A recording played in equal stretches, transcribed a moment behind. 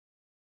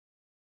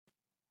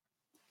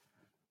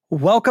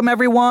Welcome,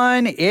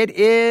 everyone. It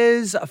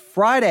is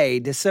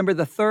Friday, December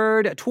the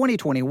 3rd,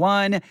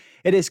 2021.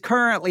 It is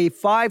currently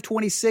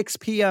 5:26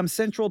 p.m.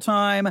 Central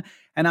Time,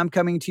 and I'm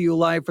coming to you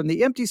live from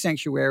the empty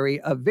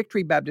sanctuary of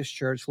Victory Baptist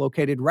Church,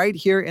 located right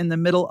here in the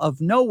middle of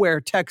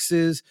nowhere,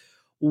 Texas,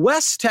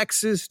 West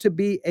Texas to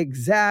be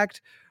exact,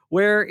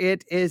 where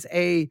it is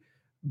a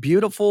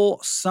beautiful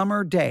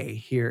summer day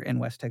here in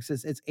West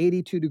Texas. It's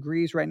 82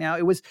 degrees right now.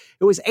 It was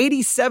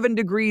 87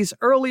 degrees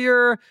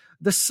earlier.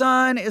 The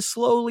sun is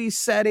slowly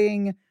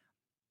setting,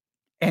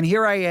 and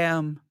here I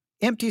am,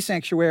 empty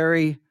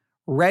sanctuary,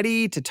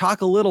 ready to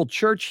talk a little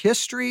church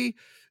history,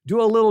 do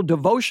a little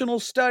devotional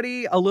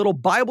study, a little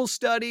Bible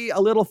study, a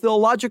little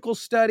theological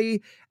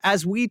study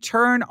as we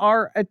turn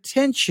our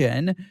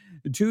attention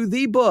to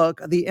the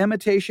book, The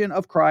Imitation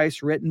of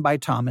Christ, written by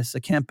Thomas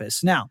à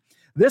Kempis. Now,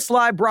 this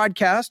live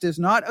broadcast is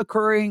not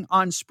occurring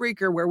on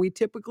Spreaker, where we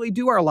typically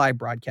do our live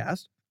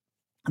broadcast.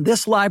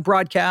 This live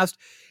broadcast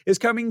is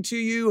coming to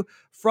you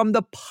from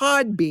the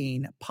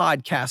Podbean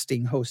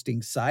podcasting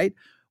hosting site.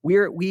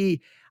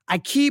 I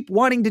keep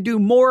wanting to do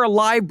more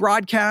live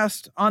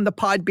broadcasts on the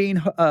Podbean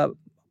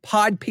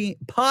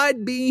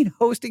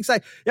hosting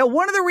site. Now,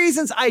 one of the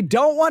reasons I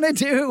don't want to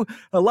do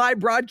a live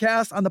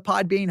broadcast on the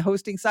Podbean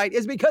hosting site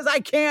is because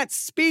I can't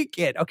speak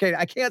it. Okay,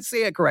 I can't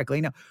say it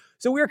correctly. No.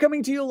 So we're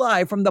coming to you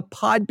live from the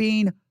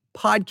Podbean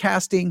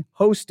podcasting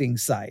hosting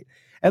site.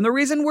 And the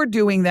reason we're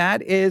doing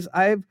that is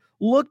I've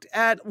looked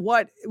at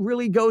what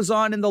really goes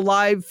on in the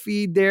live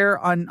feed there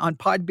on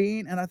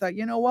Podbean. And I thought,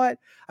 you know what?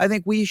 I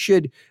think we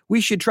should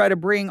try to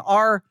bring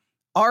our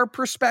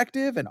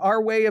perspective and our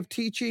way of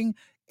teaching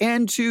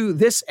into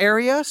this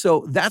area.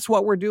 So that's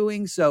what we're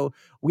doing. So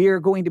we are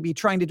going to be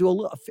trying to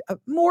do a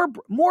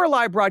more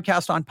live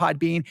broadcast on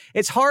Podbean.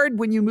 It's hard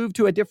when you move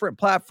to a different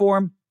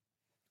platform,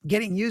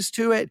 getting used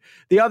to it.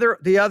 The other,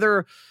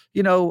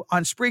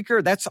 on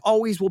Spreaker, that's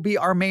always will be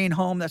our main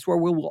home. That's where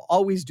we will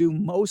always do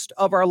most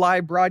of our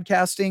live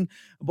broadcasting.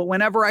 But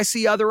whenever I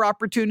see other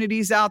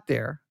opportunities out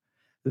there,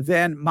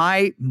 then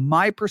my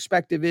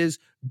perspective is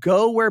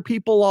go where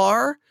people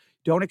are.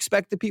 Don't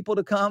expect the people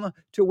to come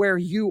to where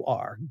you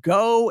are.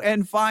 Go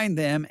and find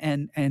them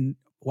and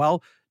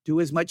do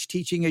as much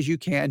teaching as you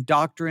can,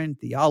 doctrine,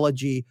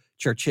 theology,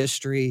 church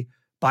history,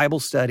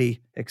 Bible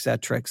study, et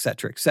cetera, et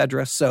cetera, et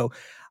cetera. So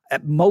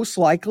most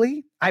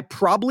likely, I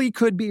probably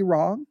could be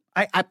wrong.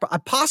 I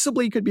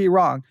possibly could be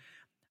wrong.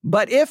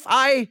 But if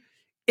I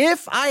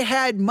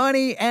had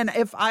money and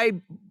if I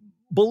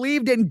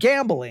believed in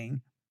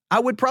gambling, I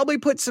would probably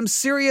put some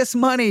serious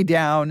money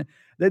down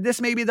that this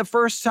may be the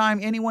first time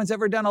anyone's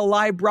ever done a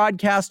live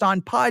broadcast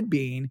on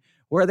Podbean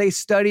where they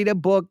studied a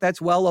book that's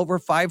well over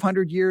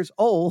 500 years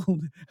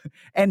old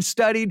and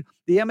studied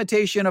The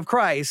Imitation of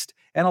Christ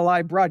in a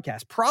live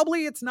broadcast.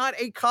 Probably it's not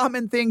a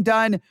common thing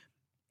done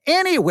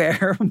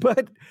anywhere,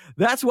 but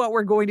that's what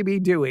we're going to be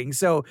doing.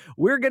 So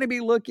we're going to be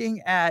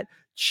looking at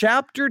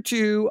chapter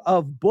 2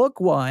 of book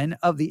 1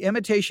 of The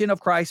Imitation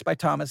of Christ by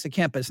Thomas à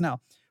Kempis. Now,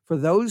 for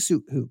those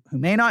who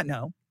may not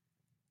know,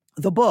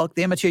 the book,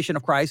 The Imitation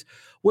of Christ,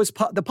 was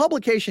the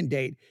publication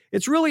date.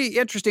 It's really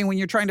interesting when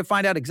you're trying to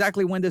find out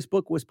exactly when this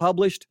book was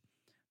published.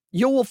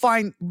 You will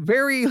find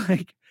very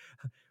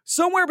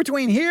somewhere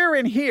between here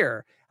and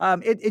here.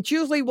 It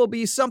usually will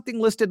be something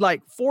listed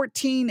like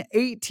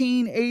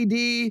 1418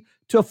 AD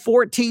to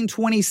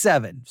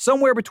 1427,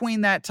 somewhere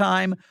between that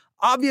time.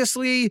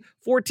 Obviously,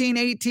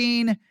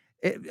 1418,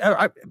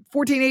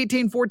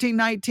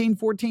 1419,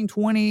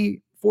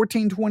 1420,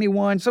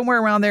 1421,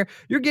 somewhere around there.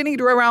 You're getting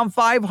to around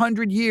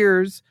 500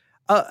 years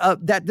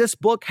that this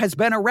book has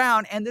been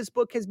around, and this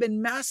book has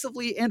been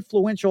massively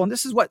influential. And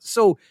this is what's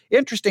so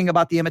interesting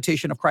about The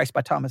Imitation of Christ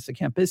by Thomas à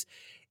Kempis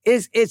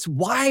is its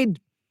wide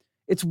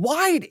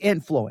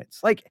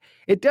influence. Like,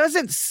 it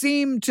doesn't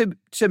seem to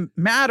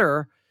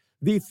matter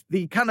the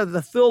kind of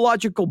the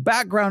theological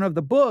background of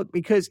the book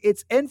because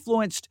it's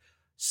influenced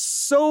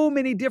so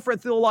many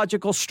different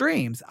theological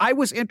streams. I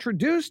was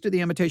introduced to The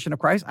Imitation of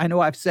Christ. I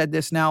know I've said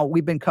this now.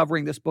 We've been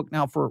covering this book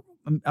now for,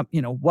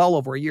 well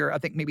over a year, I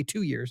think maybe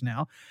 2 years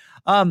now,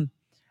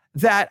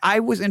 that I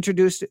was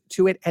introduced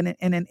to it in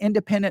an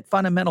independent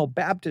fundamental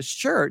Baptist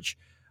church,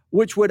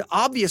 which would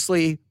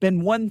obviously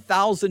been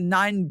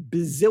 1,009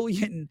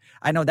 bazillion.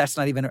 I know that's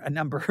not even a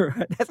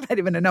number. That's not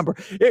even a number.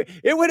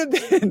 It would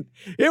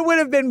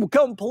have been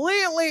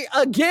completely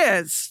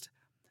against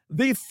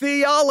the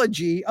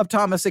theology of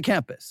Thomas à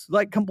Kempis,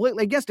 like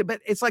completely against it.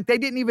 But it's like they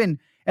didn't even,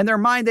 in their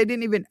mind,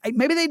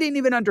 maybe they didn't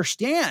even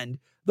understand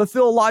the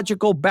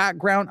theological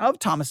background of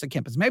Thomas à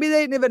Kempis. Maybe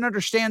they didn't even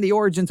understand the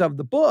origins of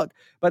the book,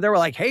 but they were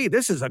like, hey,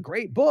 this is a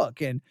great book.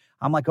 And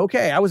I'm like,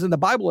 okay, I was in the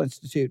Bible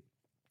Institute,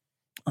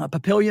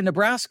 Papillion,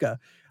 Nebraska,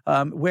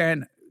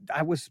 when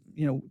I was,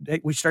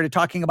 we started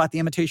talking about The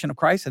Imitation of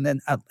Christ. And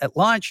then at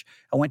lunch,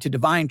 I went to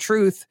Divine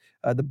Truth,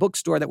 the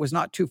bookstore that was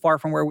not too far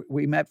from where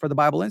we met for the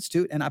Bible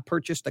Institute. And I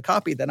purchased a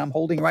copy that I'm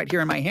holding right here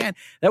in my hand.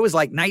 That was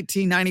like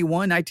 1991,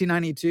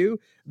 1992.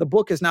 The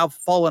book has now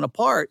fallen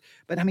apart.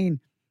 But I mean,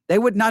 they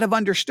would not have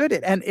understood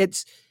it. And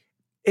it's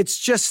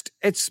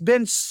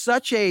been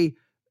such a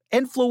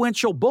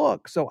influential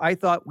book. So I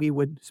thought we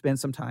would spend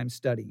some time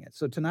studying it.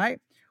 So tonight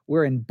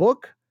we're in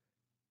book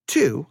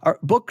two,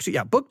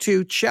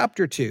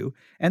 chapter 2.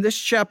 And this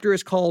chapter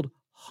is called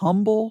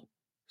Humble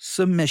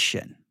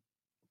Submission.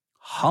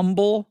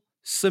 Humble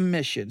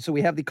submission. So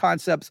we have the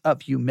concepts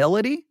of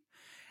humility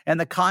and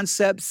the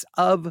concepts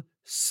of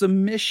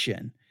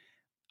submission.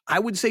 I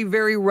would say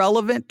very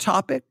relevant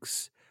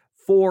topics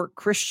for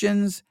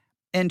Christians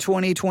in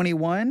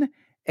 2021,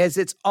 as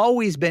it's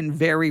always been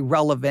very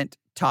relevant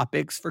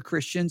topics for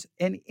Christians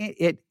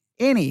at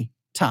any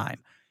time.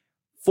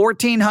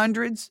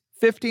 1400s,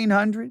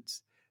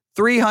 1500s,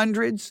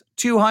 300s,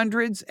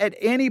 200s, at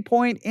any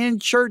point in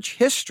church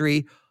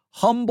history,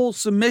 humble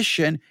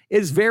submission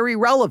is very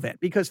relevant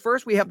because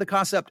first we have the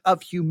concept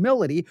of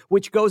humility,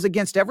 which goes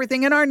against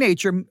everything in our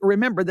nature.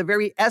 Remember, the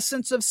very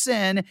essence of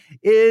sin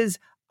is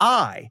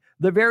I.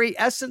 The very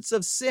essence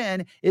of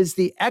sin is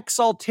the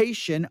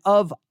exaltation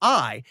of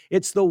I.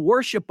 It's the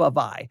worship of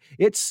I.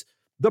 It's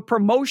the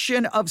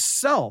promotion of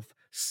self.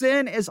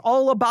 Sin is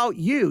all about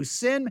you.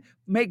 Sin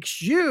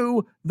makes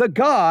you the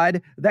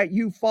God that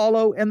you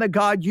follow and the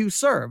God you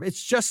serve.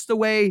 It's just the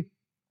way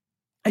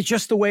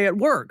it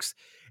works.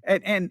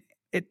 And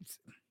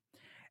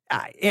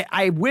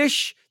I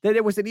wish that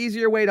it was an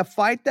easier way to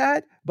fight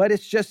that, but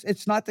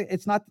it's not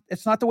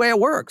the way it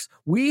works.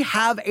 We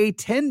have a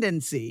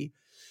tendency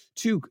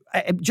to,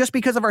 just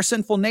because of our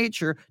sinful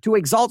nature, to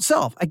exalt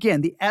self.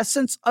 Again, the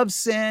essence of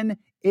sin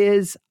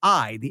is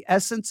I. The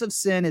essence of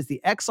sin is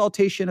the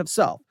exaltation of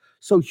self.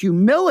 So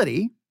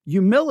humility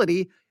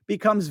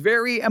becomes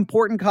very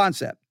important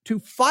concept. To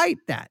fight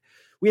that,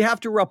 we have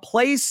to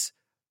replace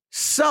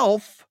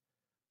self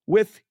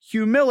with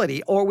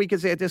humility, or we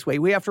could say it this way: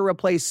 we have to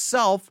replace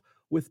self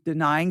with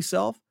denying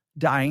self,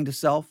 dying to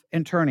self,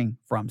 and turning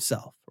from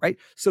self, right?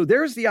 So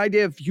there's the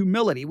idea of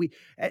humility.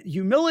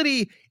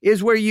 Humility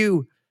is where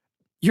your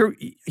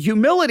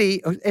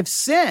humility,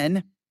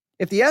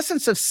 if the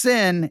essence of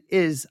sin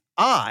is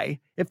I,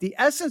 if the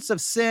essence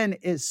of sin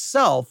is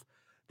self,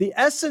 the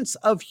essence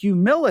of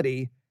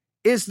humility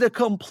is the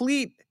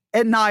complete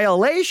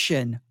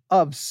annihilation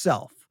of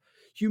self.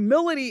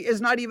 Humility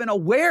is not even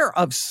aware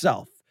of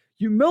self.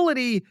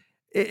 Humility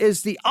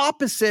is the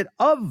opposite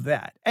of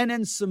that. And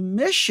in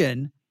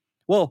submission,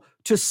 well,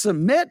 to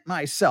submit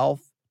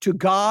myself to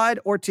God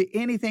or to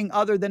anything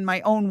other than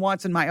my own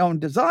wants and my own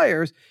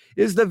desires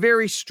is the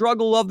very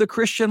struggle of the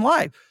Christian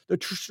life. The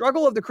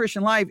struggle of the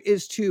Christian life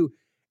is to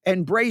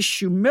embrace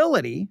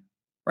humility,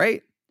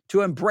 right?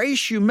 To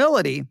embrace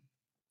humility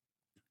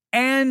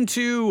and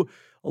to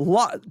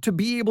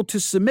be able to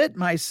submit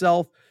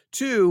myself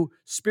to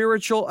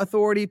spiritual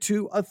authority,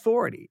 to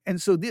authority.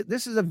 And so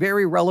this is a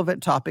very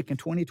relevant topic in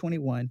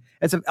 2021.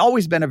 It's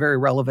always been a very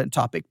relevant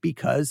topic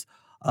because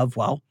of,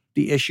 well,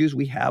 the issues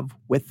we have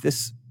with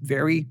this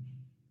very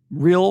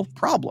real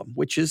problem,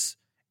 which is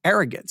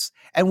arrogance.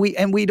 And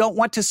we don't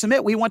want to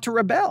submit. We want to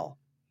rebel.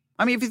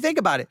 I mean, if you think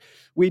about it,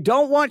 we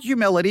don't want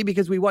humility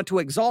because we want to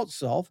exalt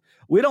self.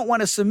 We don't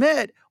want to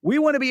submit. We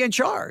want to be in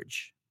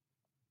charge.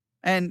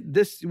 And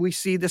we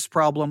see this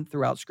problem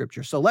throughout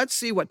Scripture. So let's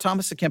see what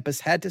Thomas à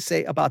Kempis had to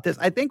say about this.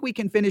 I think we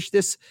can finish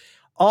this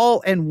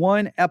all in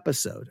one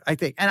episode, I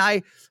think.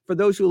 And for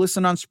those who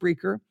listen on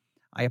Spreaker,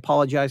 I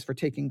apologize for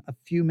taking a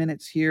few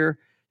minutes here.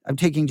 I'm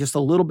taking just a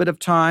little bit of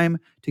time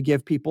to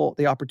give people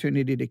the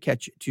opportunity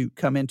to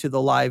come into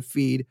the live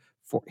feed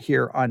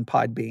here on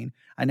Podbean.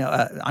 I know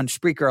on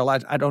Spreaker a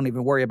lot, I don't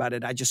even worry about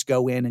it. I just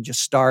go in and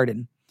just start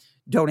and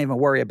don't even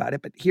worry about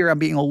it. But here I'm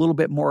being a little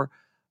bit more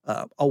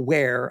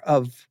aware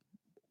of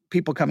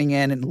people coming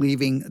in and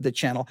leaving the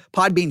channel.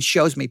 Podbean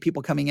shows me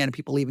people coming in and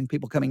people leaving,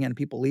 people coming in and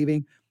people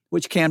leaving,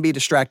 which can be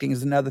distracting,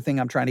 is another thing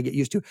I'm trying to get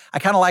used to. I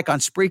kind of like on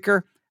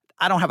Spreaker,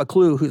 I don't have a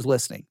clue who's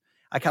listening.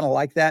 I kind of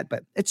like that,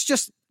 but it's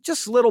just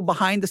little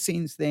behind the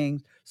scenes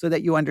things so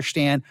that you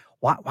understand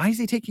why is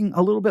he taking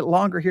a little bit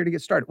longer here to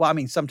get started? Well, I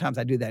mean, sometimes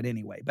I do that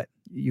anyway, but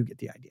you get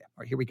the idea.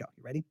 All right, here we go.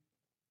 You ready?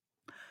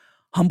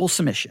 Humble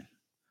submission.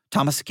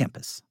 Thomas à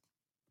Kempis.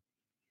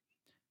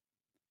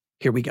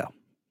 Here we go.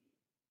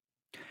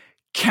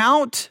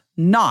 Count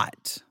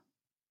not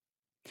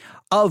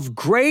of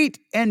great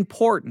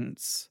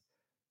importance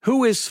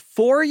who is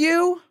for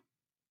you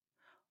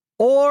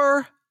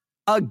or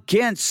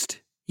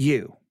against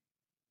you.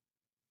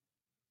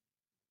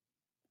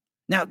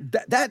 Now,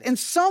 that in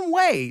some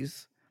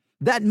ways,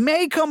 that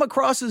may come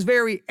across as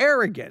very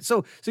arrogant.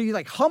 So you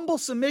like humble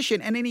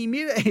submission, and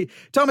then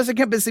Thomas à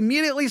Kempis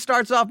immediately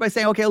starts off by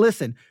saying, okay,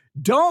 listen,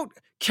 don't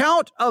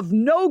count of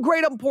no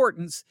great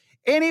importance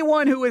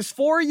anyone who is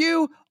for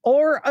you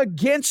or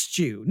against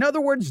you. In other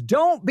words,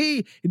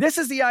 this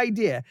is the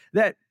idea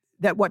that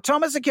what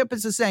Thomas à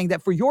Kempis is saying,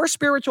 that for your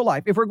spiritual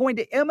life, if we're going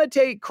to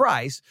imitate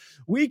Christ,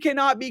 we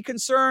cannot be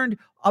concerned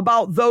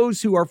about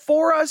those who are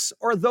for us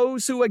or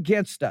those who are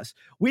against us.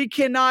 We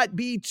cannot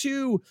be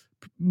too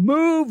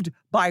moved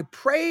by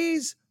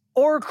praise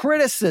or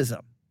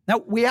criticism.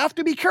 Now, we have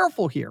to be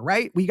careful here,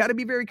 right? We got to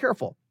be very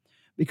careful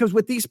because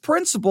with these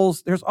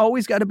principles, there's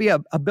always got to be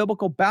a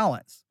biblical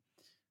balance.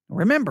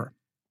 Remember,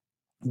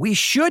 we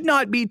should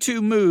not be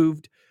too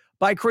moved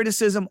by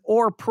criticism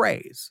or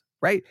praise,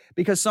 right?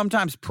 Because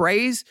sometimes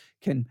praise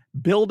can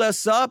build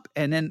us up,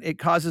 and then it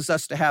causes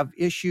us to have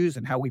issues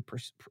in how we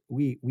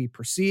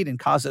proceed, and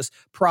cause us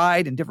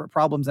pride and different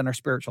problems in our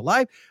spiritual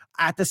life.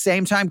 At the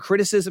same time,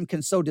 criticism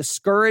can so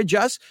discourage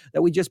us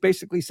that we just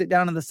basically sit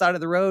down on the side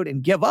of the road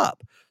and give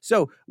up.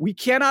 So we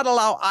cannot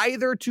allow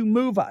either to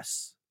move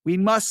us. We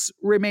must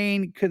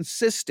remain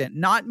consistent,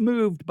 not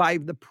moved by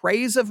the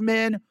praise of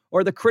men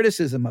or the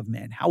criticism of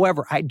men.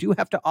 However, I do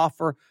have to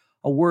offer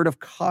a word of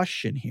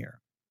caution here.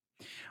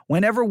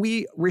 Whenever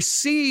we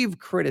receive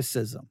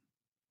criticism,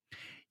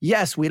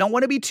 yes, we don't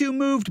want to be too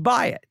moved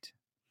by it,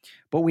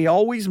 but we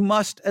always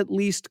must at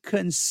least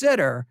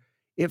consider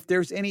if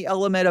there's any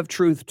element of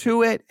truth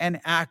to it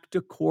and act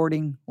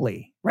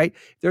accordingly, right?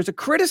 If there's a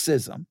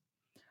criticism,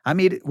 I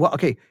mean, well,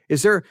 okay,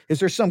 is there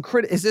some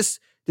does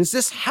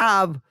this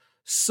have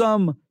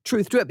some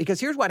truth to it?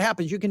 Because here's what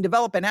happens. You can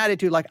develop an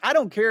attitude like, I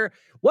don't care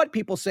what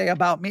people say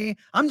about me.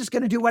 I'm just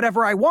going to do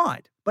whatever I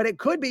want. But it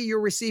could be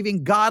you're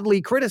receiving godly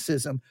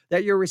criticism,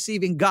 that you're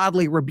receiving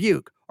godly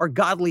rebuke or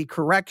godly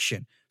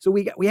correction. So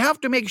we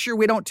have to make sure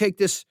we don't take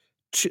this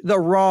the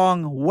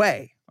wrong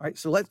way. All right,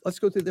 so let's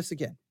go through this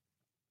again.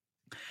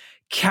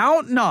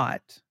 Count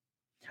not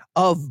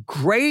of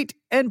great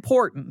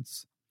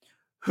importance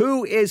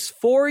who is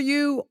for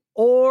you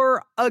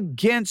or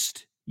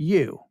against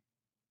you.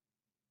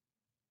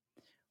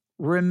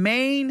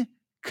 Remain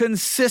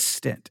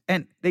consistent.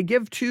 And they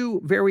give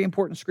two very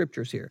important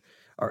scriptures here.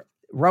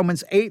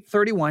 Romans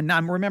 8:31. Now,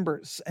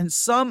 remember, in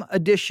some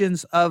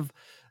editions of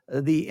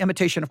the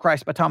Imitation of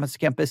Christ by Thomas à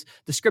Kempis,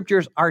 the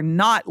scriptures are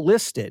not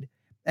listed,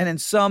 and in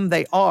some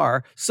they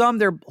are. Some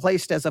they're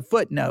placed as a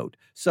footnote.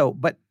 So,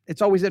 but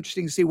it's always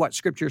interesting to see what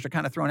scriptures are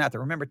kind of thrown out there.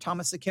 Remember,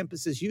 Thomas à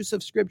Kempis's use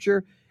of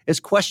scripture is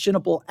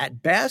questionable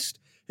at best.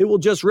 He will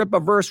just rip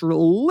a verse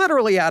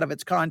literally out of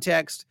its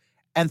context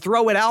and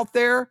throw it out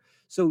there.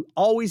 So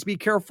always be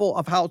careful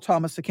of how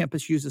Thomas à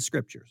Kempis uses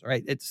scriptures,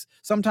 right? It's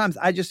sometimes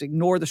I just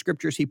ignore the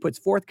scriptures he puts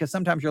forth, because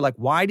sometimes you're like,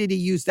 why did he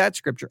use that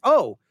scripture?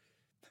 Oh,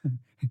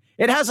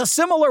 it has a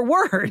similar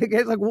word.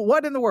 It's like, well,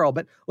 what in the world?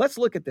 But let's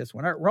look at this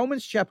one. All right,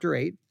 Romans chapter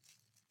 8.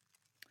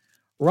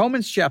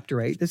 Romans chapter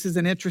 8. This is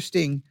an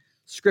interesting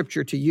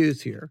scripture to use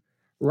here.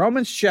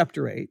 Romans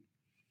chapter 8.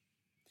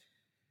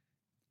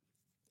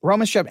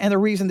 And the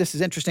reason this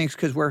is interesting is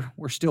because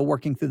we're still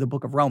working through the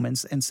book of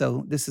Romans, and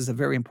so this is a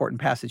very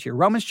important passage here.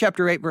 Romans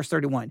chapter 8, verse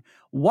 31.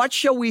 What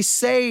shall we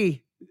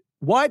say?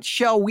 What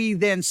shall we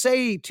then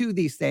say to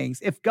these things?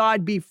 If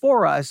God be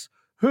for us,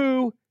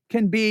 who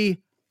can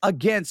be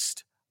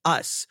against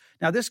us?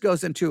 Now, this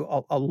goes into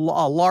a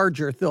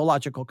larger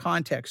theological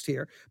context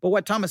here, but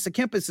what Thomas à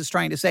Kempis is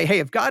trying to say, hey,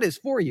 if God is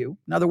for you,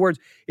 in other words,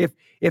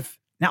 if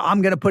now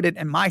I'm going to put it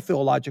in my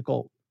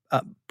theological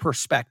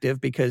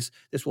perspective, because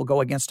this will go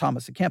against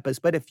Thomas à Kempis.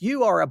 But if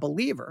you are a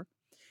believer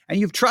and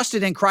you've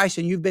trusted in Christ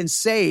and you've been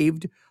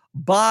saved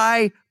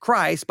by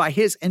Christ, by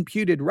his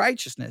imputed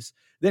righteousness,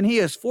 then he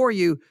is for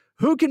you.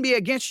 Who can be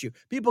against you?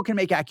 People can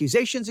make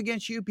accusations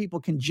against you.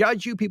 People can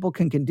judge you. People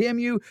can condemn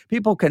you.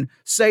 People can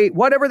say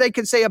whatever they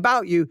can say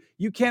about you.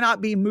 You cannot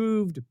be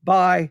moved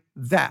by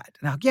that.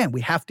 Now, again,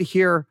 we have to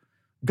hear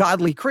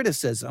godly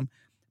criticism,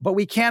 but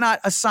we cannot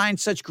assign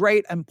such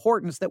great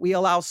importance that we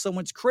allow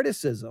someone's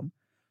criticism,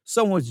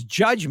 someone's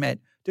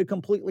judgment, to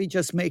completely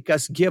just make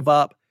us give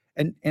up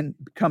and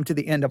come to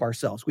the end of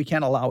ourselves. We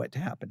can't allow it to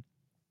happen.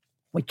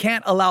 We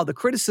can't allow the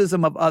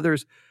criticism of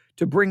others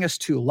to bring us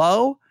too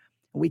low.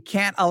 We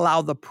can't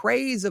allow the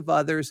praise of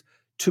others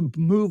to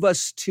move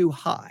us too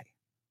high.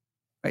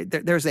 Right?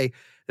 There's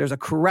a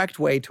correct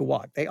way to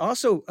walk. They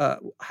also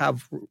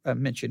have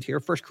mentioned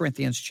here 1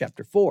 Corinthians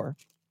chapter 4.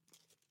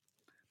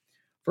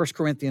 1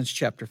 Corinthians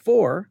chapter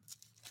 4,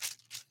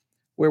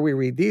 where we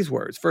read these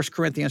words. 1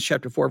 Corinthians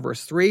chapter 4,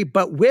 verse 3,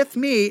 but with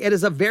me it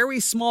is a very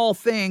small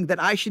thing that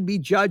I should be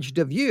judged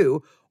of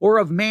you, or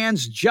of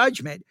man's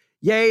judgment.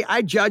 Yea,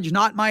 I judge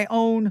not my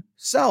own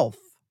self.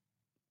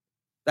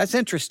 That's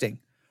interesting.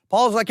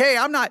 Paul's like, hey,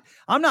 I'm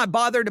not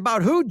bothered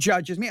about who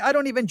judges me. I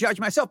don't even judge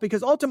myself,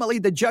 because ultimately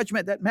the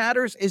judgment that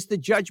matters is the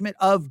judgment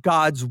of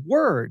God's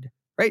word,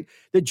 right?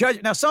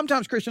 Now,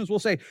 sometimes Christians will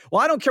say, well,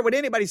 I don't care what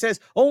anybody says.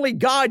 Only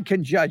God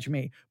can judge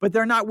me. But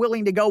they're not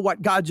willing to go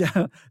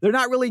they're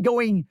not really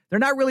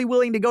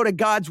willing to go to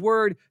God's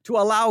word to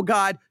allow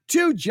God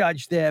to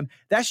judge them.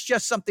 That's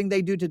just something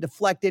they do to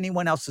deflect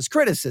anyone else's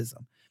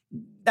criticism.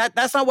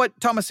 That's not what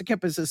Thomas à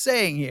Kempis is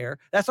saying here.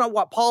 That's not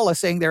what Paul is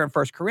saying there in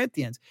 1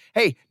 Corinthians.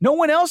 Hey, no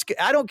one else,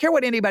 I don't care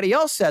what anybody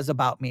else says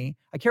about me.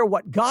 I care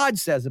what God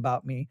says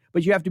about me,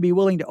 but you have to be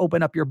willing to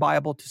open up your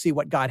Bible to see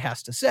what God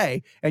has to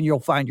say, and you'll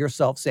find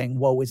yourself saying,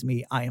 woe is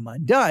me, I am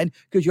undone,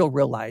 because you'll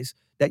realize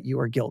that you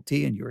are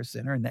guilty and you're a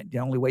sinner, and that the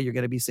only way you're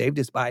going to be saved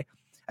is by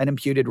an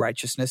imputed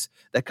righteousness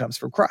that comes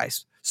from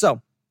Christ.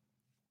 So,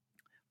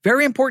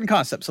 very important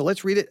concept. So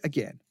let's read it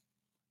again.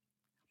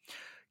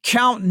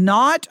 Count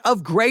not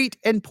of great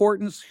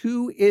importance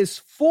who is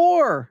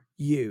for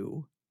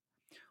you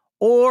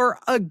or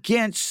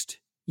against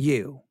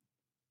you.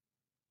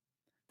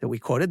 That we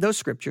quoted those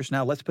scriptures.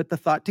 Now let's put the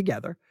thought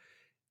together.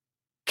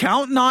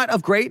 Count not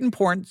of great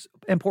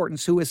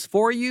importance who is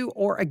for you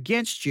or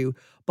against you,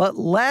 but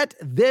let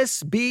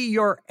this be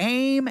your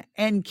aim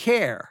and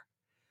care,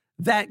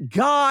 that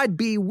God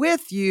be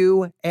with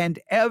you and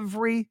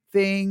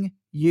everything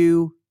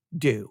you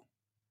do.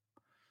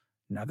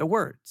 In other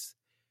words,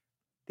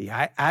 the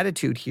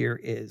attitude here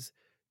is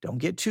don't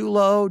get too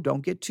low,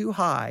 don't get too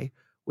high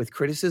with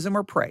criticism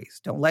or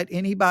praise. Don't let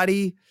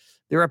anybody,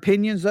 their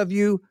opinions of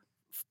you,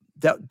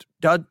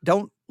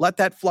 don't let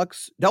that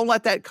flux, don't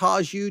let that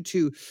cause you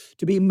to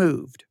be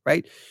moved,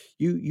 right?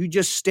 You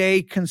just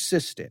stay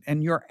consistent,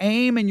 and your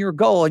aim and your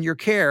goal and your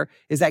care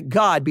is that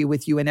God be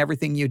with you in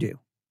everything you do.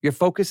 Your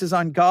focus is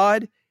on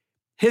God,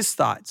 his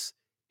thoughts,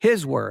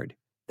 his word.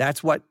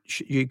 That's what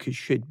you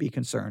should be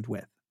concerned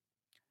with.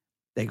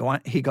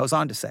 He goes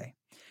on to say,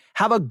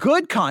 have a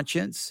good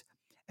conscience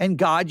and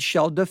God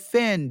shall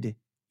defend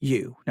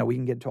you. Now we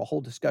can get into a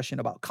whole discussion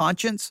about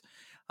conscience,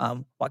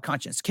 what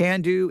conscience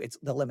can do. It's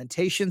the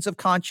limitations of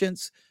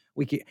conscience.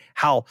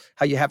 How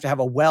you have to have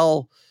a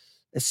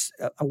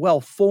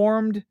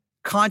well-formed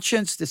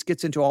conscience. This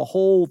gets into a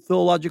whole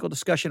theological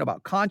discussion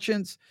about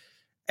conscience.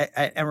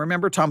 And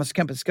remember, Thomas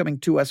Kempis is coming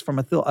to us from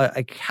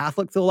a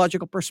Catholic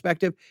theological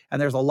perspective,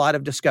 and there's a lot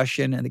of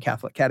discussion in the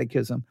Catholic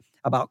Catechism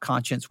about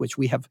conscience, which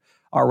we have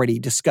already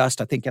discussed,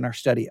 I think, in our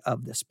study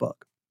of this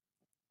book.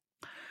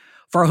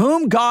 For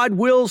whom God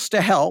wills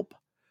to help,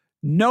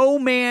 no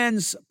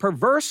man's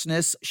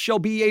perverseness shall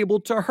be able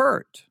to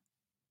hurt.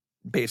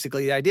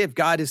 Basically, the idea, if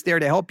God is there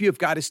to help you, if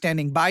God is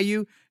standing by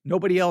you,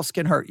 nobody else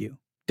can hurt you.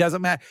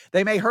 Doesn't matter.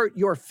 They may hurt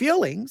your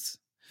feelings.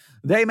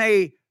 They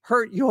may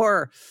hurt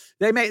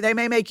they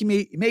may make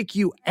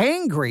you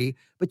angry,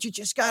 but you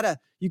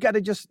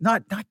gotta just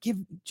not give,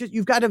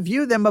 you've got to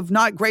view them of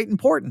not great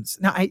importance.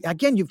 Now,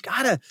 again, you've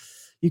got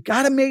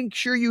to make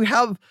sure you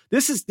have,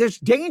 there's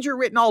danger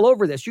written all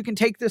over this. You can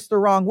take this the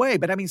wrong way,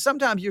 but I mean,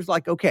 sometimes you're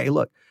like, okay,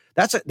 look,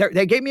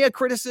 they gave me a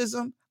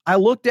criticism. I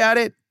looked at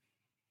it.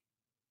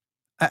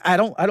 I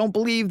don't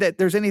believe that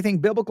there's anything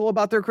biblical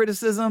about their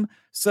criticism,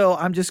 so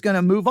I'm just going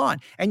to move on.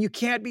 And you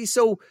can't be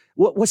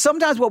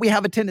sometimes what we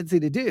have a tendency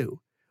to do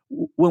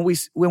when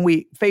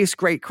we face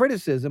great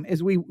criticism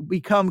is we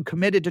become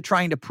committed to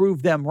trying to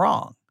prove them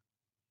wrong.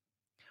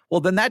 Well,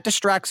 then that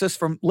distracts us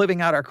from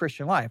living out our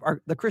Christian life.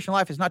 The Christian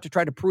life is not to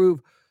try to prove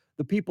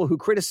the people who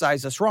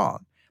criticize us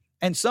wrong.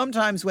 And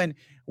sometimes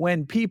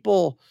when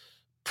people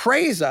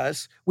praise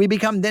us, we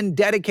become then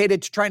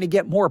dedicated to trying to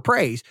get more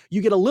praise.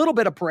 You get a little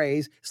bit of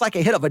praise. It's like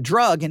a hit of a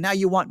drug, and now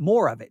you want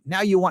more of it.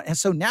 And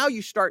so now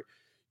you start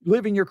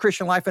living your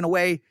Christian life in a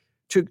way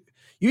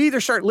you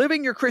either start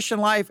living your Christian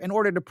life in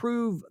order to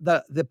prove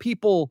the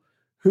people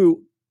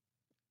who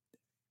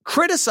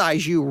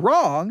criticize you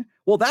wrong.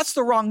 Well, that's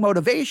the wrong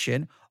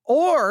motivation.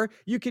 Or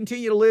you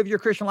continue to live your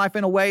Christian life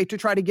in a way to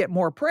try to get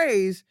more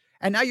praise,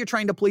 and now you're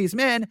trying to please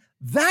men.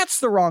 That's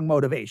the wrong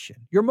motivation.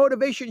 Your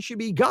motivation should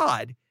be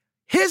God,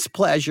 his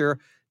pleasure,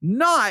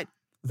 not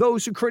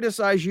those who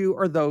criticize you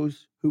or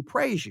those who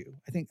praise you.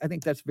 I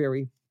think that's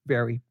very,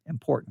 very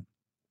important.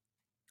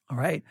 All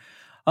right.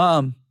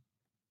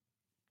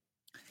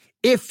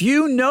 If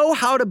you know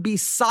how to be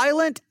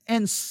silent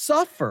and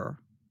suffer,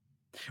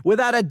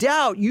 without a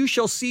doubt, you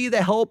shall see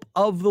the help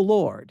of the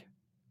Lord.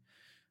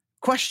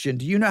 Question,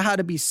 do you know how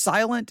to be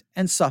silent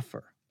and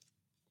suffer?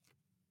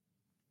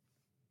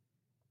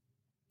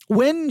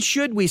 When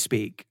should we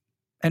speak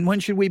and when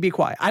should we be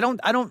quiet? I'm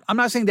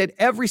not saying that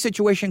every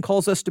situation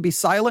calls us to be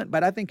silent,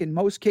 but I think in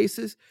most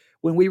cases,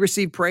 when we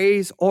receive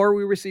praise or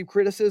we receive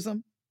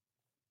criticism,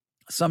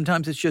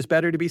 sometimes it's just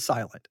better to be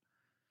silent.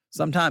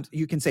 Sometimes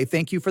you can say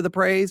thank you for the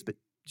praise, but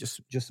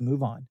just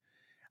move on.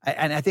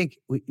 And I think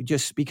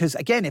because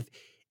again,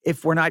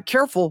 if we're not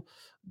careful,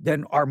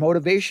 then our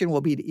motivation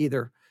will be to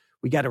either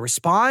we got to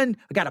respond.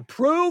 I got to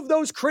prove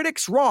those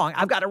critics wrong.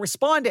 I've got to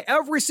respond to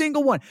every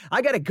single one.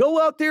 I got to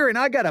go out there and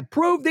I got to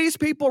prove these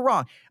people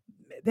wrong.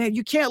 Then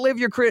you can't live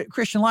your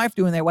Christian life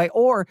doing that way,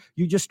 or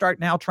you just start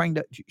now trying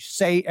to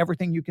say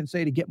everything you can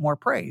say to get more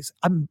praise.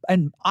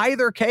 In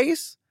either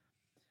case,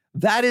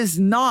 that is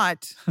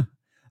not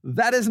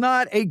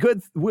a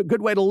good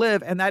way to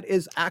live, and that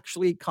is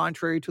actually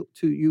contrary to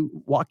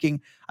you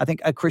walking, I think,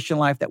 a Christian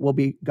life that will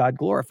be God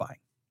glorifying.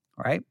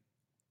 All right.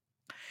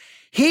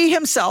 He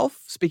himself,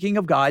 speaking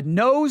of God,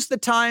 knows the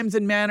times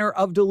and manner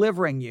of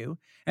delivering you,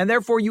 and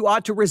therefore you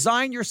ought to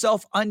resign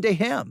yourself unto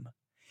him.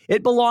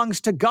 It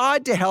belongs to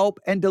God to help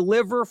and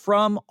deliver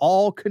from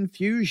all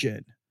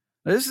confusion.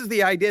 Now, this is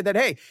the idea that,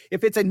 hey,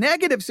 if it's a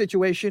negative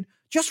situation,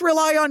 just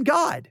rely on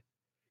God.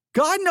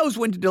 God knows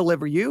when to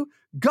deliver you.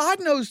 God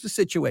knows the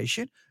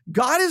situation.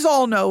 God is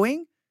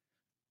all-knowing.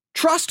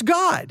 Trust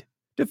God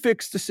to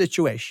fix the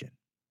situation.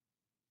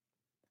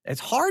 It's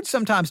hard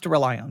sometimes to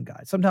rely on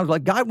God. Sometimes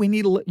like, God, you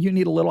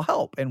need a little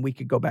help. And we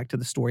could go back to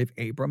the story of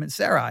Abram and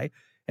Sarai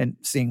and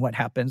seeing what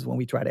happens when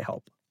we try to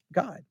help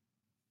God.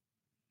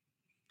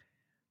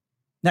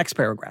 Next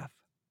paragraph.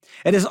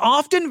 It is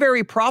often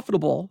very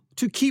profitable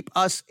to keep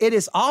us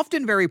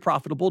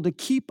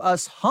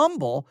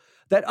humble,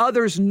 that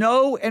others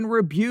know and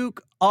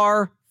rebuke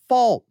our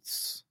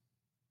faults.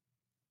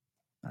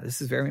 Now,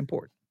 this is very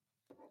important.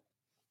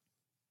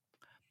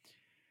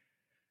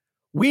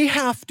 We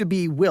have to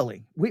be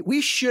willing.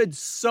 We should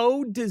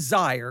so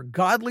desire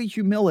godly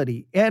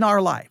humility in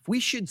our life.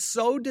 We should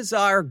so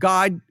desire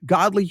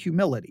godly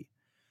humility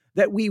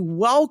that we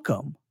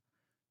welcome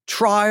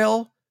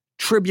trial,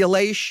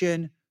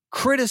 tribulation,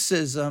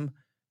 criticism,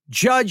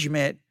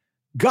 judgment,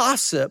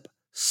 gossip,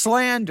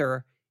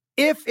 slander,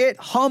 if it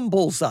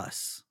humbles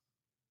us.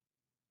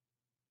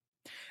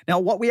 Now,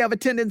 what we have a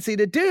tendency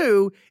to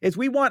do is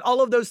we want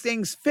all of those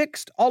things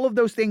fixed, all of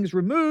those things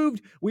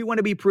removed. We want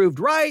to be proved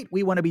right.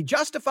 We want to be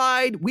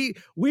justified. We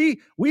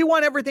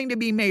want everything to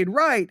be made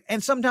right.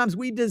 And sometimes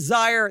we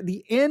desire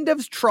the end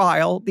of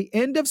trial, the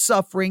end of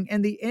suffering,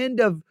 and the end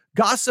of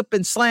gossip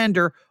and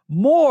slander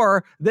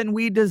more than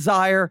we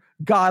desire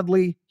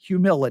godly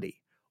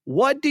humility.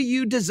 What do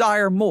you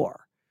desire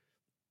more?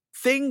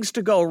 Things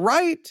to go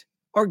right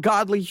or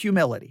godly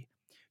humility?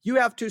 You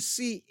have to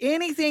see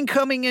anything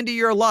coming into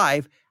your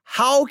life.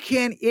 How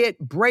can it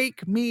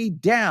break me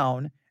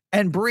down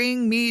and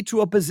bring me to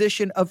a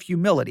position of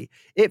humility?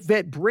 If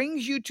it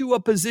brings you to a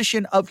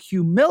position of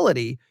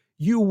humility,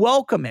 you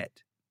welcome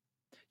it.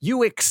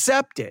 You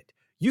accept it.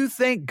 You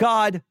thank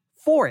God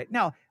for it.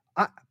 Now,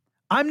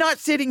 I'm not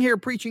sitting here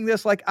preaching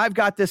this like I've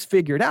got this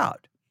figured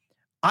out.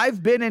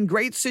 I've been in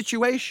great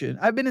situations.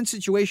 I've been in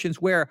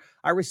situations where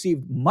I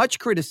received much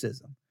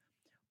criticism,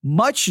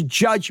 much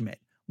judgment,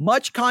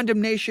 much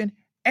condemnation,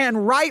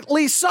 and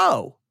rightly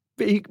so,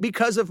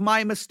 because of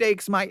my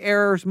mistakes, my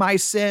errors, my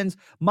sins,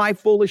 my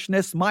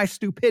foolishness, my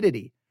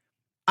stupidity.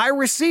 I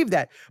received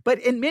that. But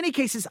in many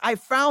cases, I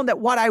found that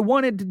what I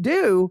wanted to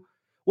do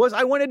was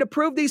I wanted to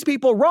prove these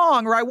people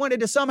wrong, or I wanted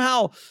to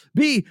somehow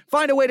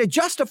find a way to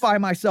justify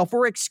myself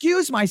or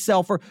excuse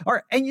myself,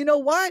 and you know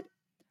what?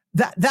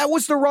 That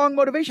was the wrong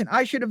motivation.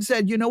 I should have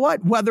said, you know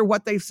what? Whether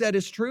what they said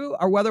is true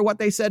or whether what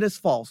they said is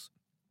false.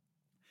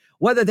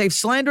 Whether they've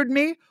slandered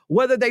me,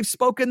 whether they've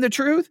spoken the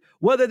truth,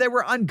 whether they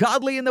were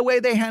ungodly in the way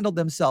they handled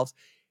themselves.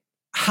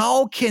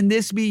 How can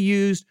this be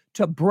used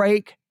to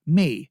break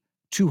me,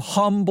 to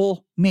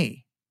humble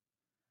me?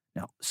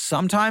 Now,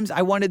 sometimes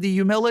I wanted the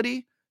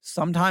humility.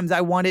 Sometimes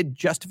I wanted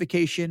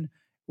justification,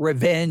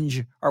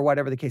 revenge, or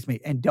whatever the case may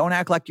be. And don't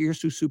act like you're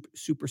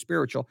super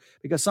spiritual,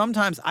 because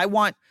sometimes I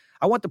want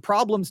the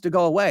problems to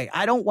go away.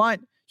 I don't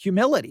want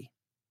humility.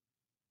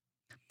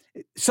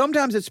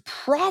 Sometimes it's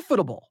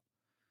profitable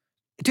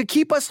to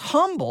keep us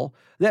humble,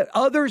 that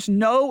others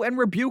know and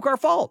rebuke our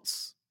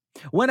faults.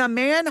 When a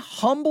man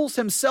humbles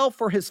himself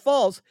for his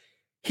faults,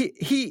 he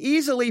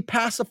easily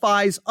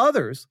pacifies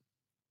others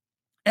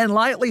and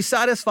lightly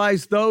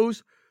satisfies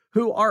those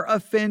who are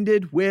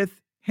offended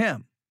with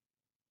him.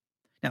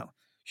 Now,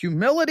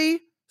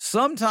 humility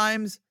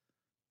sometimes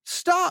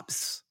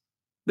stops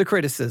the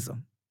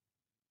criticism.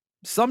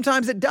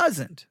 Sometimes it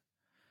doesn't.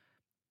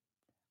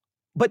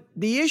 But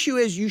the issue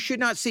is, you should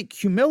not seek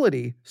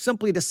humility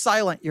simply to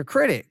silence your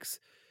critics.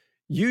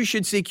 You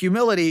should seek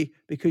humility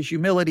because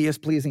humility is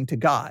pleasing to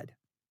God.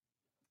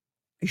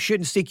 You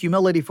shouldn't seek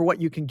humility for what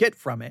you can get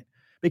from it,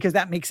 because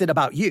that makes it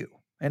about you.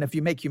 And if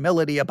you make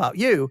humility about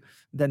you,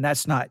 then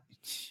that's not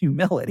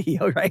humility,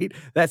 right?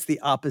 That's the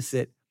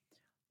opposite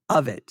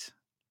of it.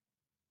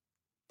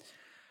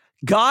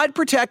 God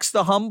protects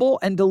the humble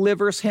and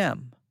delivers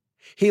him.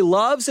 He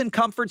loves and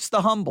comforts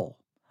the humble.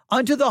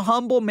 Unto the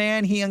humble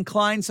man he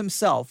inclines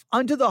himself.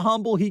 Unto the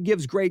humble he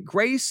gives great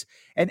grace,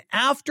 and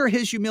after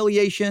his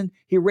humiliation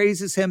he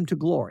raises him to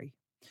glory.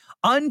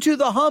 Unto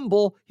the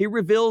humble he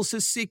reveals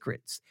his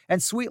secrets,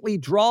 and sweetly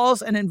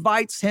draws and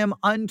invites him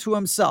unto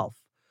himself.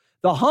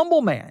 The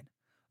humble man,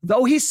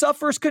 though he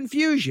suffers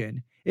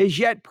confusion, is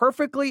yet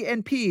perfectly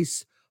in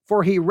peace,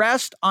 for he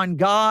rests on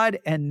God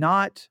and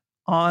not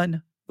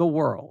on the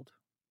world.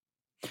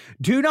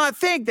 Do not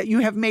think that you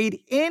have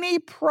made any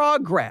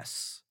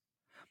progress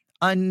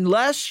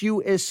unless you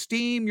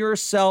esteem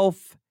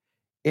yourself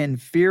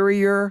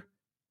inferior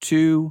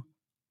to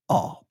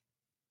all.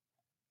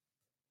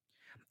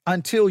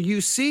 Until you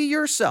see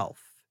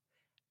yourself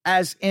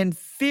as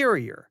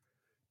inferior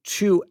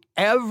to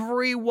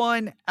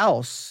everyone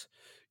else,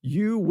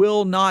 you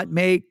will not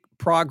make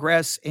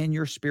progress in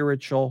your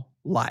spiritual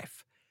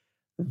life.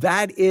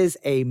 That is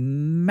a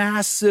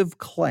massive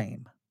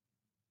claim.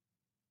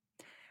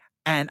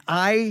 And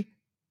I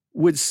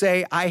would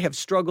say I have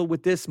struggled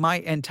with this my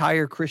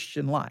entire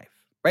Christian life,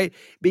 right?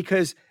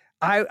 Because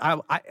I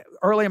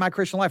early in my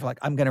Christian life, like,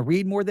 I'm going to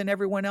read more than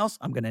everyone else.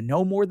 I'm going to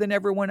know more than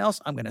everyone else.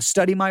 I'm going to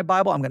study my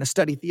Bible. I'm going to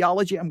study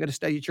theology. I'm going to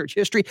study church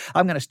history.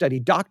 I'm going to study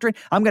doctrine.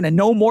 I'm going to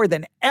know more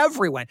than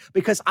everyone,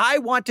 because I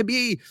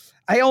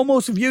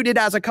almost viewed it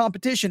as a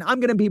competition. I'm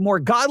going to be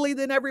more godly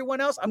than everyone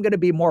else. I'm going to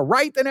be more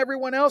right than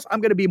everyone else. I'm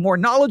going to be more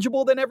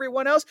knowledgeable than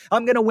everyone else.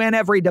 I'm going to win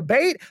every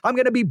debate. I'm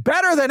going to be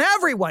better than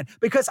everyone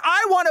because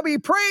I want to be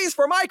praised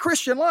for my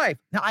Christian life.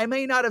 Now, I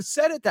may not have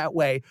said it that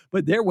way,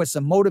 but there was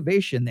some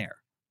motivation there.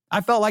 I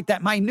felt like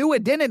that my new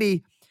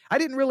identity, I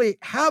didn't really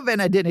have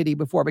an identity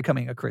before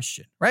becoming a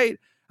Christian, right?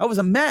 I was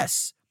a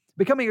mess.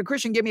 Becoming a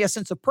Christian gave me a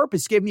sense of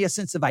purpose, gave me a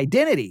sense of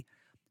identity.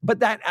 But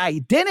that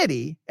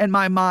identity in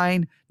my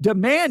mind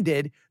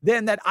demanded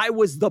then that I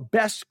was the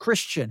best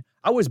Christian.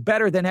 I was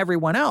better than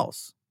everyone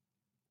else.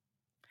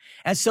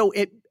 And so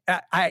it's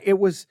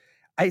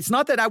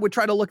not that I would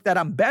try to look that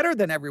I'm better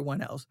than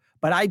everyone else,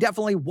 but I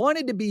definitely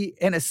wanted to be,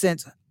 in a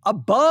sense,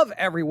 above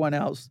everyone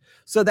else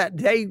so that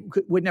they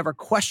would never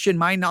question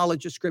my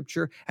knowledge of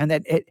scripture. And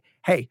that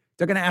hey,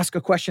 they're going to ask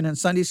a question in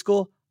Sunday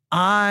school.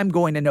 I'm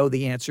going to know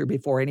the answer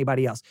before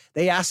anybody else.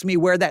 They ask me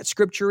where that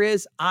scripture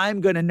is. I'm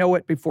going to know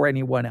it before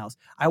anyone else.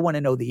 I want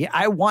to know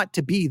I want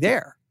to be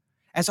there.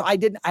 And so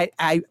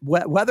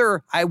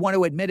whether I want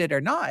to admit it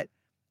or not,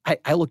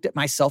 I looked at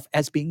myself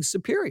as being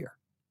superior.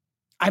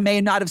 I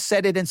may not have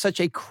said it in such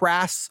a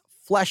crass,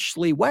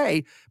 fleshly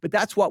way, but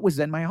that's what was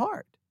in my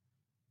heart.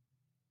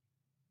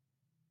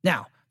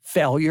 Now,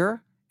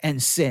 failure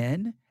and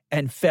sin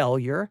and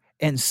failure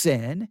and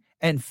sin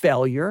and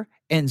failure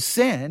and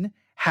sin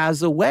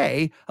has a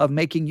way of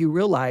making you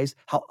realize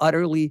how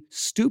utterly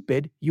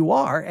stupid you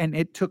are. And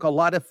it took a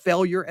lot of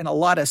failure and a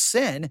lot of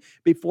sin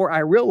before I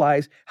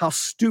realized how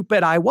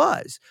stupid I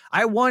was.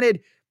 I wanted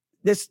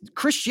this.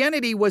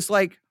 Christianity was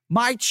like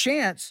my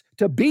chance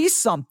to be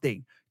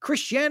something.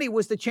 Christianity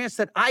was the chance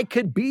that I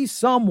could be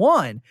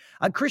someone.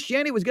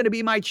 Christianity was going to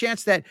be my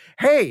chance that,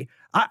 hey,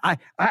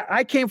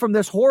 I came from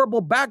this horrible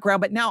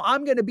background, but now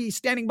I'm going to be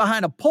standing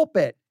behind a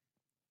pulpit.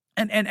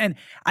 And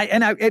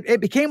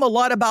it became a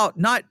lot about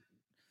not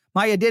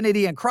my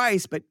identity in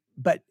Christ,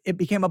 but it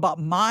became about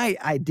my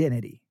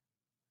identity.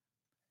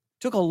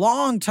 It took a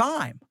long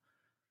time.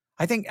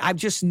 I think I've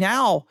just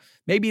now,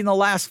 maybe in the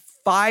last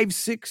 5,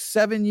 6,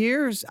 7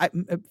 years,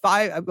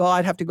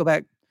 I'd have to go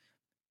back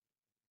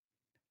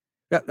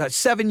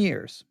 7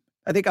 years.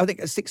 I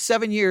think 6,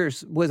 7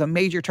 years was a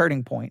major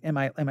turning point in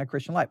my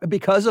Christian life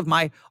because of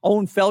my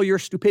own failure,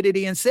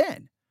 stupidity, and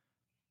sin.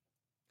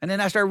 And then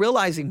I started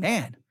realizing,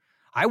 man,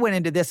 I went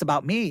into this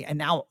about me, and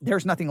now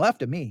there's nothing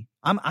left of me.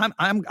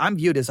 I'm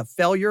viewed as a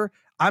failure.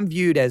 I'm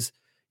viewed as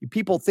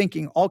people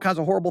thinking all kinds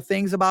of horrible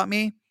things about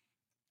me.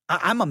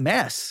 I'm a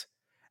mess.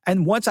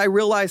 And once I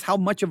realized how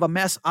much of a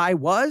mess I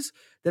was,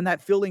 then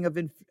that feeling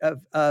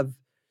of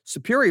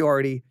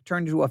superiority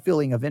turned into a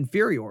feeling of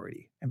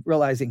inferiority, and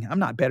realizing I'm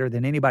not better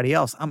than anybody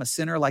else. I'm a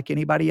sinner like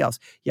anybody else.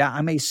 Yeah,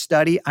 I may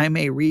study, I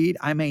may read,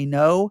 I may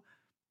know.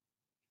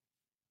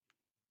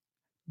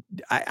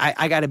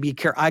 I got to be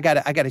careful. I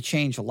got to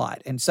change a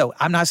lot. And so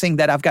I'm not saying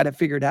that I've got it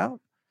figured out.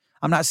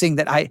 I'm not saying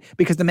that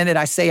because the minute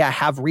I say I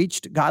have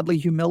reached godly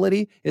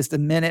humility is the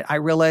minute I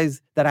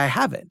realize that I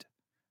haven't,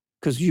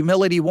 because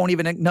humility won't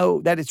even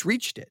know that it's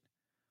reached it.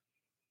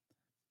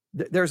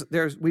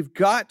 We've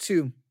got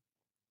to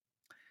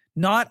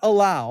not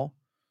allow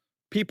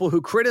people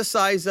who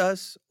criticize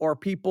us or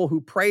people who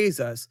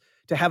praise us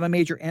to have a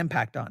major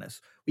impact on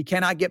us. We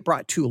cannot get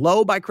brought too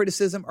low by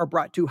criticism or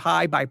brought too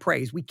high by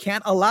praise. We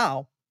can't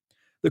allow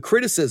the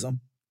criticism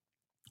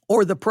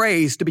or the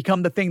praise to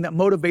become the thing that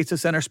motivates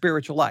us in our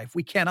spiritual life.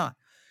 We cannot.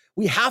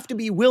 We have to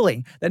be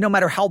willing that no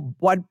matter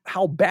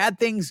how bad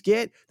things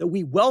get, that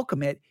we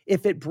welcome it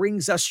if it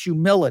brings us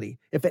humility,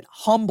 if it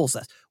humbles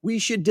us. We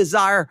should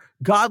desire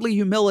godly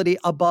humility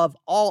above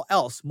all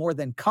else, more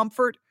than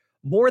comfort,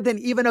 more than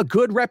even a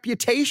good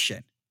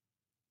reputation.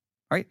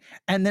 Right?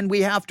 And then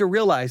we have to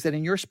realize that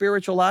in your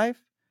spiritual life,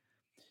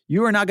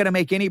 you are not going to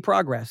make any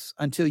progress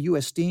until you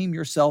esteem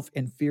yourself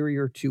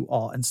inferior to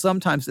all. And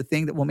sometimes the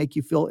thing that will make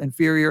you feel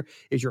inferior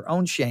is your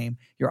own shame,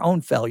 your own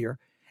failure.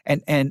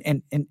 And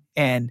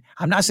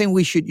I'm not saying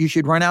you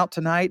should run out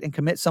tonight and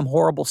commit some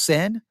horrible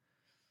sin.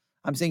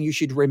 I'm saying you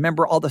should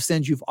remember all the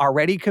sins you've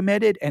already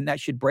committed, and that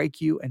should break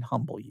you and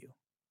humble you.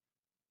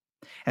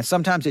 And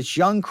sometimes it's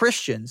young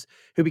Christians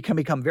who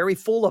become very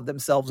full of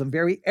themselves and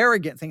very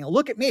arrogant, thinking,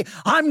 look at me,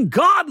 I'm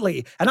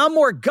godly, and I'm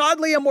more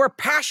godly and more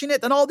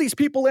passionate than all these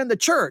people in the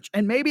church.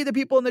 And maybe the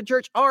people in the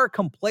church are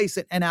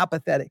complacent and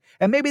apathetic,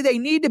 and maybe they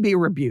need to be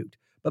rebuked.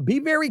 But be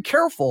very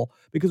careful,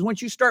 because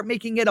once you start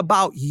making it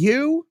about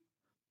you,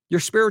 your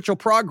spiritual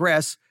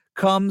progress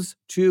comes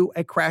to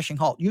a crashing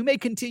halt. You may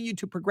continue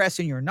to progress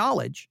in your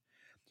knowledge.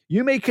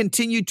 You may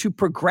continue to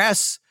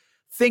progress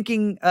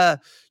thinking,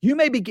 you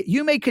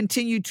may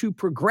continue to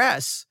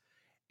progress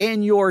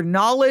in your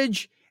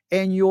knowledge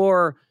and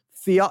your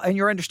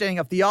understanding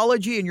of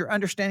theology and your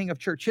understanding of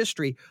church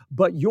history,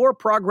 but your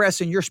progress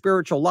in your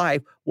spiritual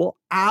life will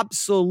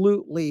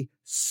absolutely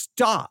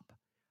stop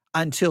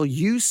until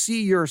you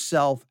see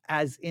yourself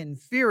as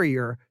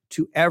inferior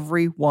to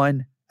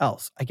everyone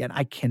else. Again,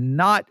 I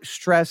cannot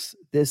stress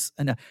this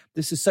enough.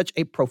 This is such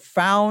a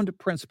profound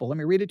principle. Let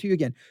me read it to you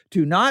again.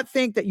 Do not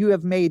think that you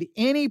have made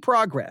any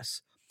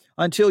progress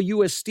until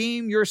you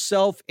esteem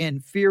yourself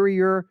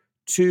inferior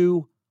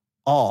to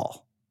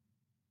all.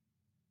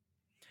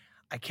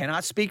 I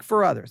cannot speak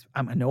for others.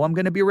 I know I'm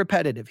going to be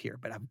repetitive here,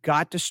 but I've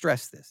got to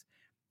stress this.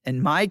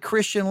 In my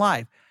Christian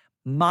life,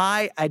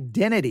 my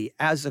identity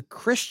as a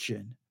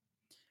Christian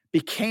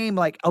became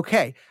like,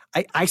 okay,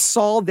 I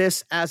saw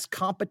this as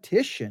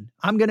competition.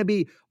 I'm going to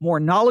be more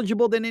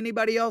knowledgeable than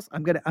anybody else.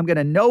 I'm going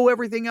to know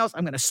everything else.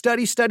 I'm going to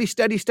study.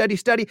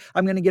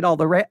 I'm going to get all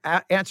the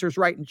answers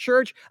right in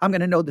church. I'm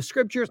going to know the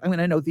scriptures. I'm going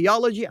to know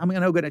theology. I'm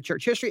going to go to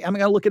church history. I'm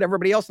going to look at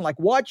everybody else and like,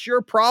 what's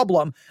your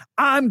problem?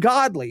 I'm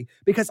godly,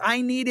 because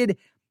I needed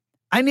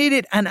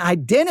an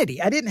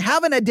identity. I didn't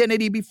have an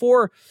identity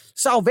before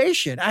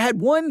salvation. I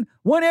had one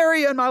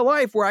area in my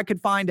life where I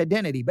could find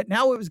identity, but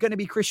now it was going to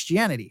be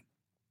Christianity.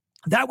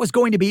 That was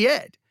going to be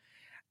it.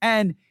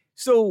 And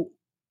so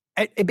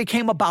it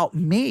became about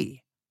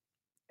me.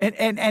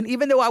 And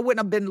even though I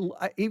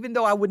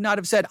would not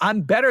have said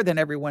I'm better than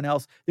everyone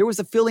else, there was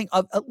a feeling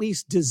of at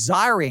least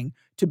desiring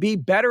to be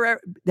better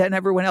than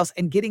everyone else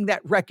and getting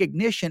that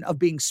recognition of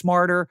being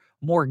smarter,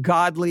 more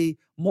godly,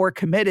 more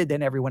committed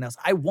than everyone else.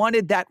 I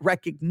wanted that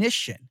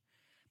recognition.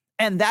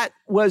 And that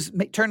was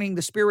turning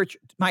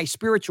my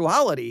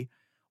spirituality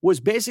was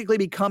basically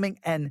becoming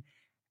an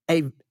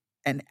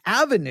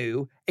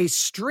avenue, a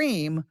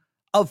stream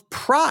of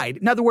pride.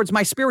 In other words,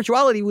 my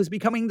spirituality was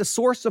becoming the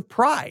source of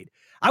pride.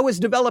 I was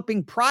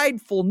developing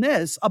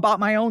pridefulness about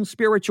my own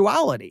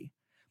spirituality,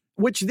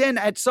 which then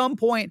at some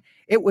point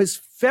it was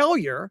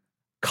failure,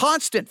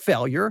 constant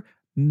failure,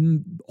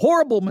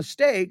 horrible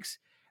mistakes.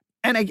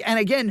 And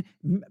again,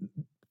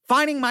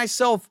 finding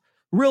myself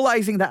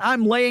realizing that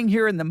I'm laying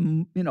here in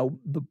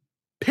the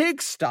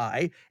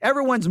pigsty,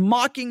 everyone's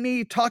mocking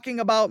me, talking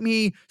about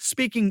me,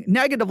 speaking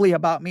negatively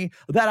about me,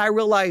 that I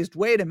realized,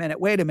 wait a minute,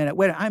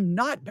 I'm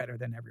not better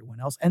than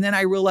everyone else. And then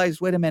I realized,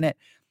 wait a minute,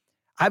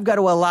 I've got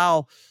to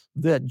allow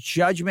the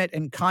judgment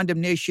and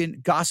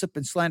condemnation, gossip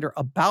and slander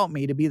about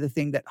me to be the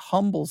thing that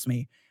humbles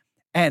me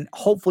and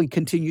hopefully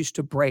continues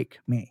to break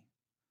me.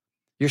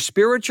 Your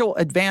spiritual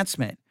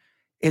advancement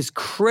is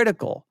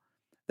critical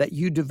that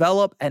you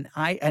develop an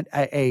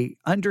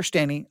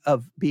understanding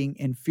of being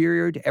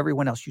inferior to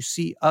everyone else. You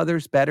see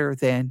others better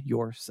than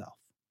yourself.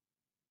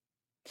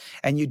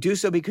 And you do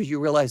so because you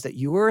realize that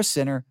you are a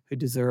sinner who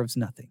deserves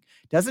nothing.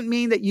 Doesn't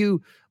mean that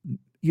you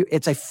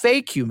it's a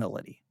fake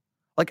humility.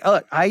 Like,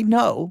 I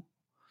know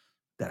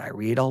that I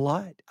read a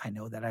lot. I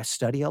know that I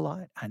study a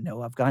lot. I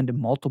know I've gone to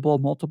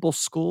multiple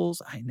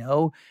schools. I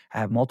know I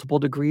have multiple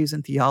degrees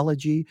in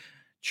theology,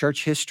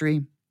 church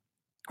history,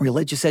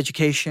 religious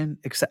education.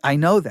 I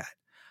know that.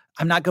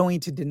 I'm not going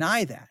to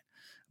deny that.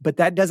 But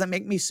that doesn't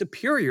make me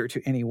superior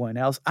to anyone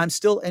else. I'm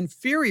still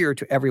inferior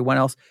to everyone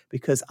else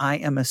because I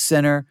am a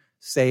sinner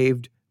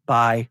saved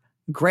by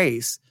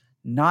grace,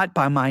 not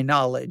by my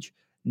knowledge,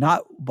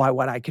 not by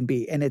what I can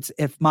be. And it's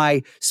if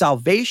my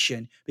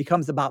salvation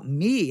becomes about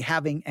me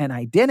having an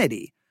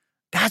identity,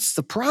 that's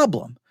the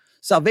problem.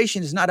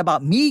 Salvation is not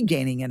about me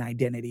gaining an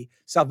identity.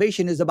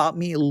 Salvation is about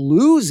me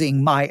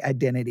losing my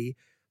identity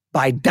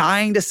by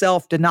dying to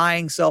self,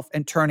 denying self,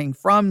 and turning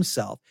from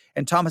self.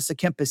 And Thomas à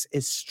Kempis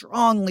is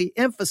strongly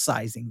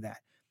emphasizing that.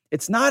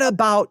 It's not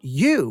about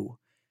you.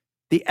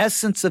 The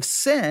essence of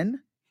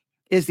sin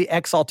is the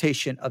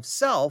exaltation of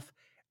self,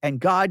 and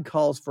God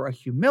calls for a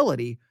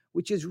humility,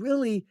 which is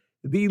really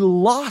the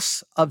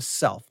loss of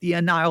self, the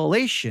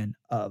annihilation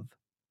of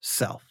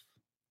self.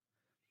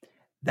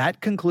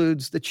 That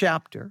concludes the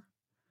chapter.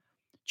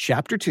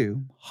 Chapter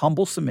 2,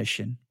 Humble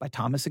Submission by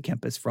Thomas à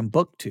Kempis from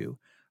Book 2,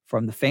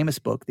 from the famous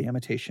book, The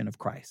Imitation of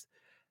Christ.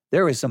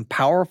 There is some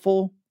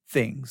powerful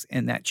things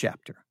in that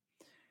chapter.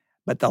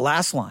 But the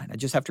last line, I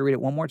just have to read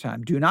it one more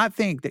time. Do not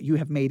think that you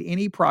have made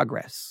any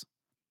progress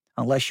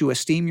unless you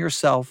esteem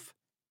yourself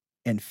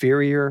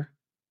inferior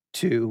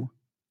to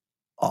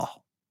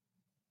all.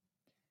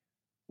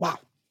 Wow.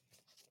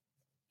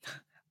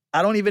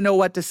 I don't even know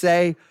what to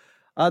say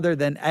other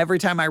than every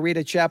time I read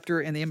a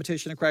chapter in The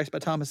Imitation of Christ by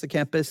Thomas à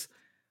Kempis,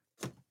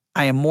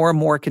 I am more and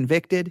more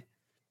convicted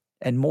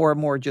and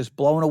more just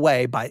blown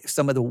away by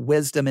some of the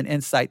wisdom and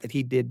insight that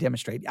he did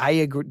demonstrate.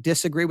 I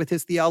disagree with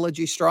his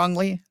theology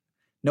strongly,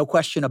 no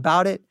question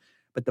about it,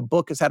 but the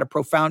book has had a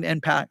profound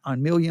impact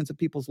on millions of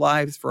people's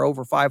lives for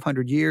over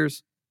 500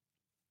 years.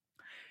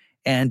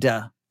 And,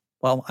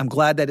 I'm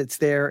glad that it's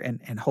there,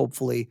 and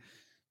hopefully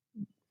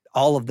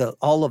all of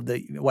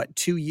the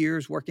 2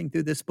 years working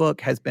through this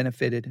book has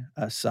benefited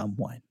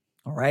someone.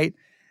 All right.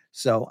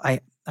 So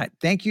I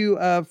thank you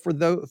for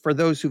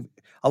those who.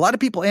 A lot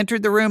of people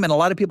entered the room and a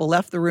lot of people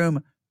left the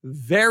room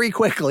very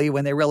quickly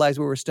when they realized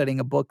we were studying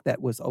a book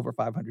that was over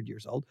 500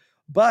 years old.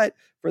 But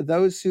for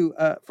those who,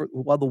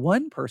 the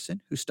one person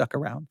who stuck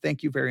around,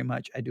 thank you very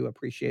much. I do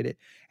appreciate it.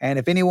 And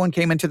if anyone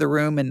came into the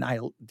room and I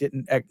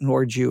didn't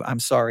ignore you, I'm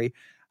sorry.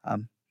 There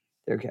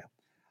we go.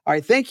 All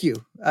right. Thank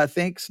you.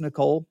 Thanks,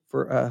 Nicole,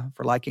 for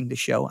liking the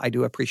show. I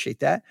do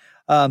appreciate that.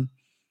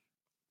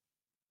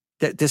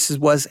 This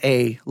was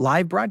a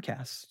live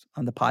broadcast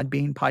on the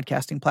Podbean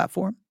podcasting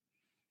platform.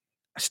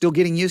 Still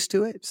getting used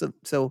to it.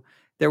 So if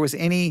there was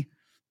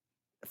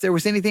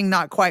anything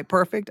not quite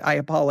perfect, I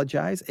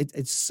apologize.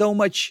 It's so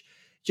much,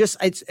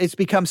 it's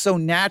become so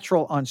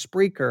natural on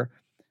Spreaker.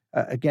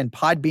 Again,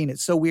 Podbean,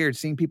 it's so weird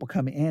seeing people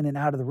come in and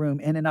out of the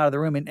room.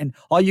 And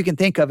all you can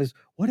think of is,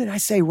 what did I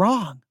say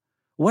wrong?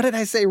 what did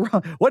I say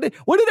wrong? What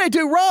did I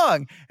do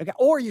wrong? Okay,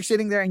 or you're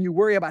sitting there and you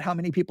worry about how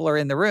many people are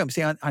in the room.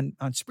 See, on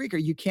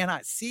Spreaker, you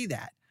cannot see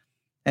that.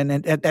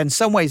 And in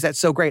some ways, that's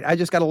so great. I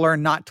just got to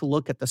learn not to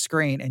look at the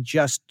screen and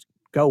just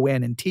go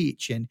in and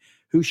teach. And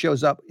who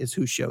shows up is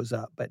who shows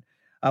up. But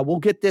we'll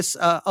get this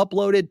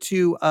uploaded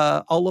to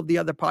all of the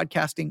other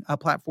podcasting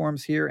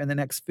platforms here in the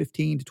next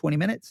 15 to 20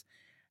 minutes.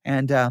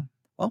 And,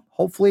 well,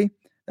 hopefully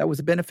that was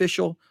a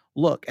beneficial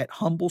look at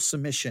Humble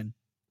Submission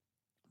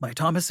by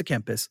Thomas à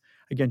Kempis.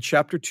 Again,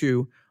 chapter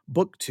 2,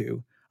 book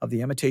 2 of The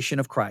Imitation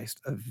of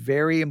Christ, a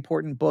very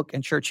important book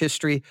in church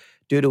history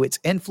due to its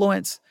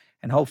influence.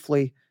 And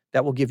hopefully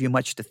that will give you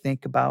much to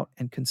think about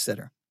and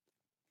consider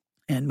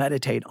and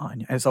meditate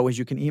on. As always,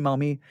 you can email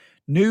me,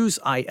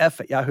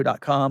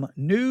 newsif@yahoo.com,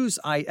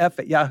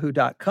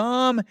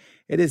 newsif@yahoo.com.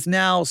 It is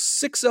now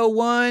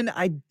 6:01.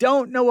 I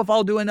don't know if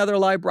I'll do another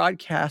live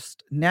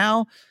broadcast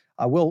now.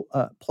 I will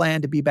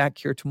plan to be back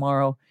here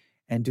tomorrow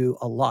and do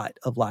a lot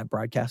of live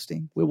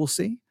broadcasting. We will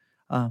see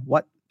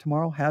what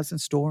tomorrow has in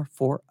store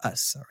for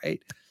us. All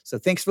right. So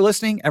thanks for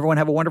listening. Everyone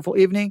have a wonderful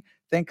evening.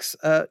 Thanks,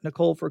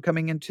 Nicole, for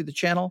coming into the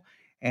channel.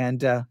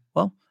 And,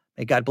 well,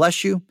 may God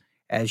bless you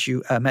as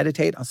you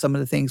meditate on some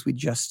of the things we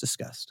just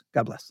discussed.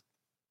 God bless.